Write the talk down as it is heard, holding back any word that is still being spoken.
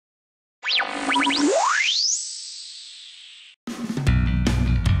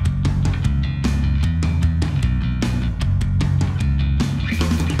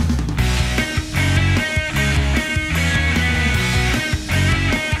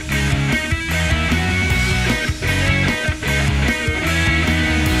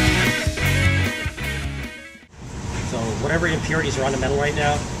impurities are on the metal right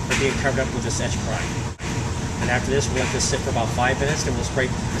now are being covered up with this etch prime. And after this, we'll let this sit for about 5 minutes, then we'll spray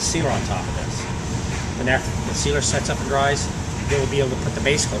the sealer on top of this. Then after the sealer sets up and dries, then we'll be able to put the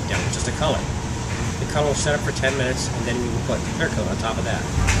base coat down, which is the color. The color will set up for 10 minutes, and then we will put the clear coat on top of that.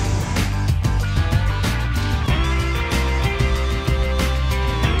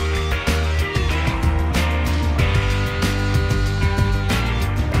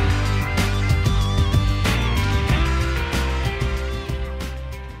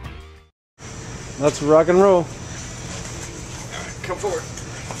 Let's rock and roll. Alright, come forward.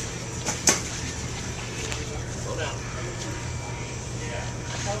 Slow down.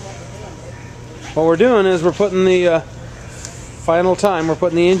 What we're doing is we're putting the final time. We're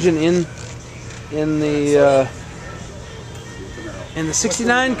putting the engine in the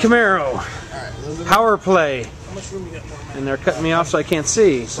 69 Camaro Power Play. And they're cutting me off so I can't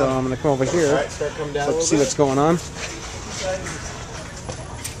see. So I'm going to come over here. Alright, start coming down. Let's see what's going on.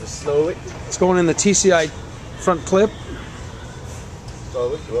 Just slowly. It's going in the TCI front clip.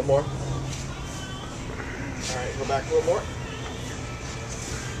 Slowly, a little more. Alright, go back a little more.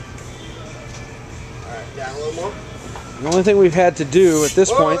 Alright, down a little more. The only thing we've had to do at this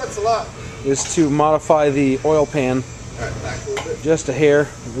point that's a lot. is to modify the oil pan Alright, back a little bit. just a hair.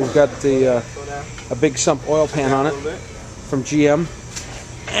 We've got the a big sump oil pan on it from GM.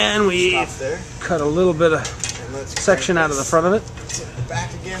 And we cut a little bit of section out of the front of it.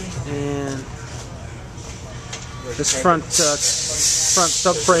 Back again. And this front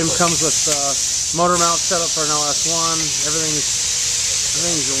subframe comes with motor mount setup for an LS1.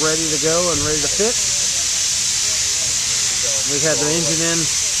 Everything's ready to go and ready to fit. We've had the engine in,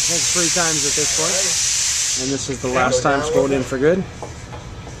 I think, 3 times at this point, and this is the last time it's going in for good.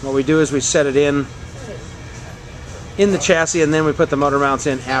 What we do is we set it in the chassis, and then we put the motor mounts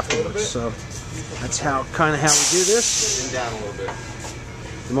in afterwards. So that's kind of how we do this. Down a little bit.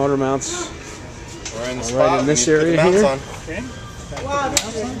 The motor mounts We're in the are spot. right in this area here. Okay.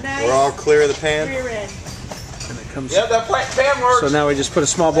 We're all clear of the pan. And it comes. Yeah, that pan works. So now we just put a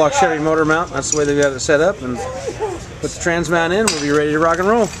small block Chevy motor mount. That's the way they've got it set up, and put the trans mount in. We'll be ready to rock and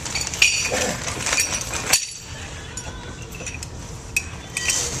roll.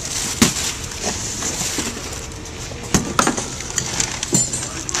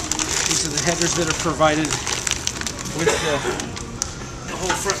 These are the headers that are provided with the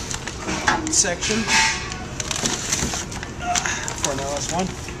whole front section for an LS1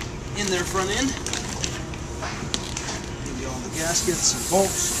 in their front end. Give you all the gaskets and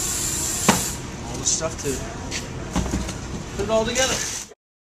bolts, all the stuff to put it all together.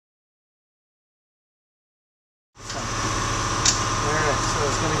 Alright, so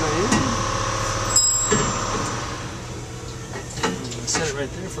it's going to go in. I'm going to set it right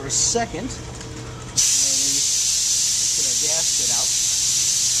there for a second. Put our gasket out.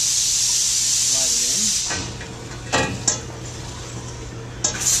 Slide it in.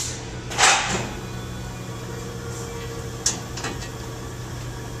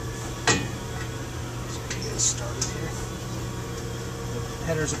 Started here. The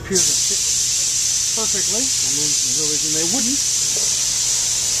headers appear to fit perfectly. I mean, there's no reason they wouldn't.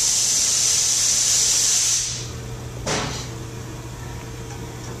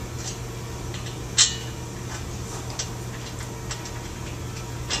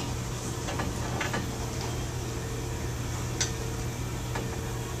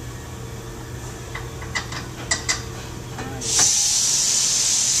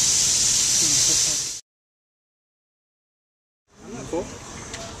 Cool.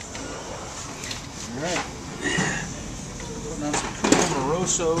 Alright. Putting on some cool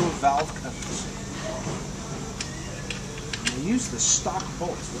Moroso valve covers. And they use the stock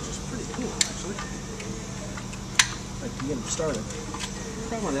bolts, which is pretty cool, actually. Like to get them started. The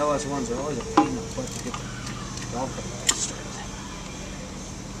problem with the LS1s are always a pain in the butt to get the valve cover started.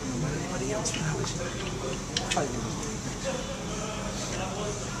 I don't know about anybody else, but I was fighting with it.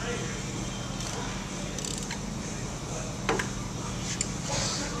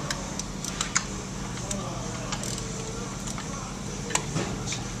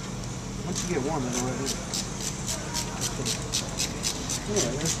 Once you get warm, it'll ready.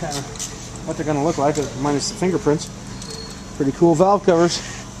 Anyway, there's kind of what they're going to look like, minus the fingerprints. Pretty cool valve covers.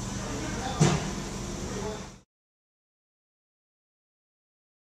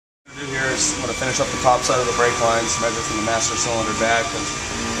 What I'm going to do here is I'm going to finish up the top side of the brake lines, measure from the master cylinder back, because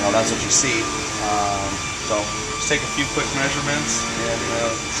that's what you see. So just take a few quick measurements and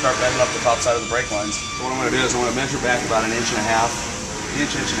start bending up the top side of the brake lines. So what I'm going to do is I'm going to measure back about an inch and a half,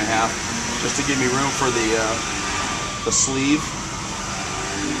 just to give me room for the sleeve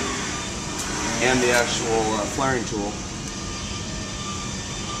and the actual flaring tool.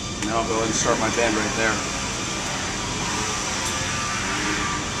 then I'll go ahead and start my bend right there.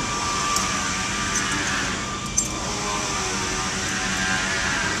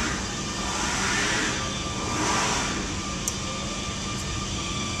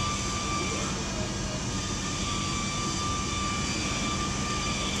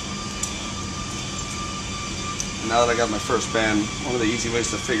 Now that I got my first bend, one of the easy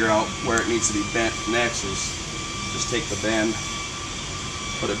ways to figure out where it needs to be bent next is just take the bend,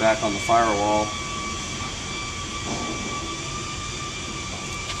 put it back on the firewall,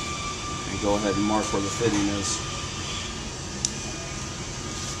 and go ahead and mark where the fitting is.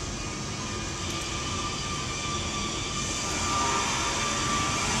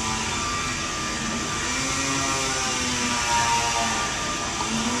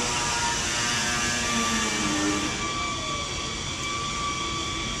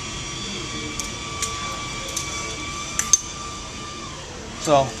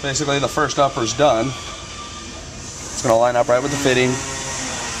 So basically the first upper is done. It's going to line up right with the fitting.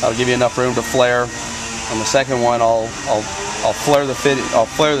 That'll give you enough room to flare. On the second one, I'll flare the fitting. I'll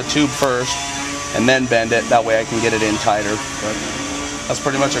flare the tube first, and then bend it. That way I can get it in tighter. But that's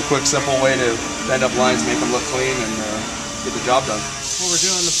pretty much a quick, simple way to bend up lines, make them look clean, and get the job done. What we're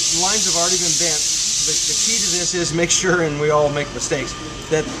doing, the lines have already been bent. The key to this is make sure, and we all make mistakes,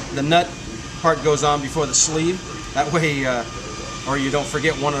 that the nut part goes on before the sleeve. That way. Or you don't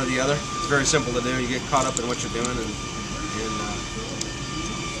forget one or the other. It's very simple to do. You get caught up in what you're doing, and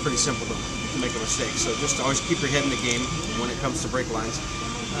pretty simple to make a mistake. So just always keep your head in the game when it comes to brake lines.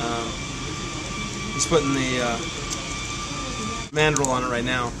 He's putting the mandrel on it right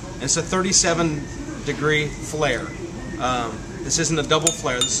now. And it's a 37-degree flare. This isn't a double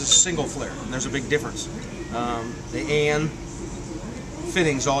flare. This is a single flare. And there's a big difference. The AN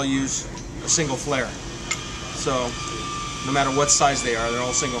fittings all use a single flare. So no matter what size they are, they're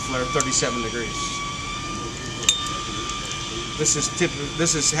all single flare, 37 degrees.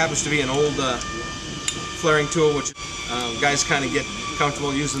 This happens to be an old flaring tool, which guys kind of get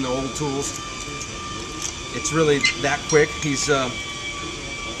comfortable using the old tools. It's really that quick. He's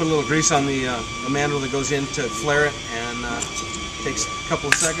put a little grease on the mandrel that goes in to flare it, and takes a couple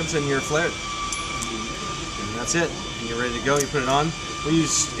of seconds, and you're flared. And that's it. And you're ready to go. You put it on. We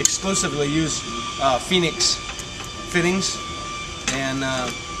exclusively use Phoenix fittings, and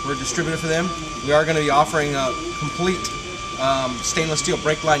we're a distributor for them. We are going to be offering a complete stainless steel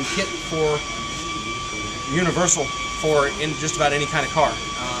brake line kit for universal for in just about any kind of car.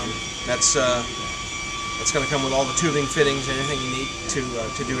 That's going to come with all the tubing, fittings, anything you need to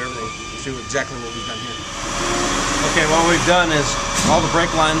do everything, to do exactly what we've done here. Okay, what we've done is all the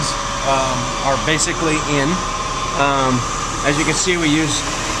brake lines are basically in. As you can see, we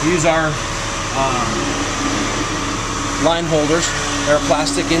use our line holders. They're a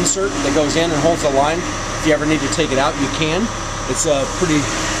plastic insert that goes in and holds the line. If you ever need to take it out, you can. It's a pretty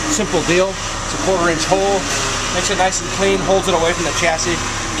simple deal. It's a 1/4 inch hole, makes it nice and clean, holds it away from the chassis,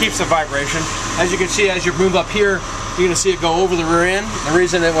 keeps the vibration. As you can see, as you move up here, you're going to see it go over the rear end. The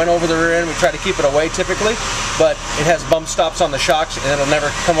reason it went over the rear end, we try to keep it away typically, but it has bump stops on the shocks and it'll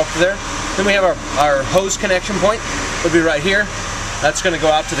never come up to there. Then we have our hose connection point, would be right here. That's going to go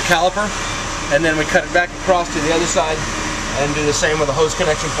out to the caliper, and then we cut it back across to the other side and do the same with a hose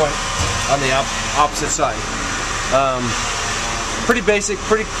connection point on the opposite side. Pretty basic,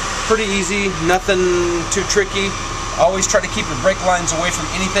 pretty easy, nothing too tricky. Always try to keep your brake lines away from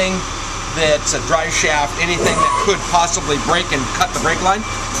anything that's a drive shaft, anything that could possibly break and cut the brake line.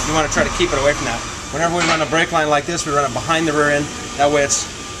 You want to try to keep it away from that. Whenever we run a brake line like this, we run it behind the rear end. That way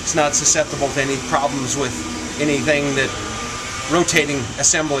it's not susceptible to any problems with anything that rotating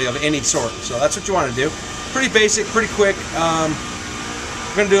assembly of any sort. So that's what you want to do. Pretty basic, pretty quick.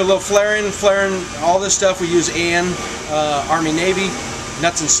 We're going to do a little flaring, all this stuff. We use AN, Army Navy,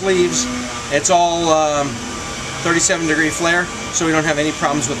 nuts and sleeves. It's all 37-degree flare, so we don't have any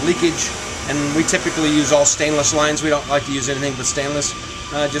problems with leakage. And we typically use all stainless lines. We don't like to use anything but stainless,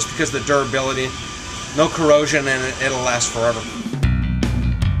 just because of the durability. No corrosion, and it'll last forever.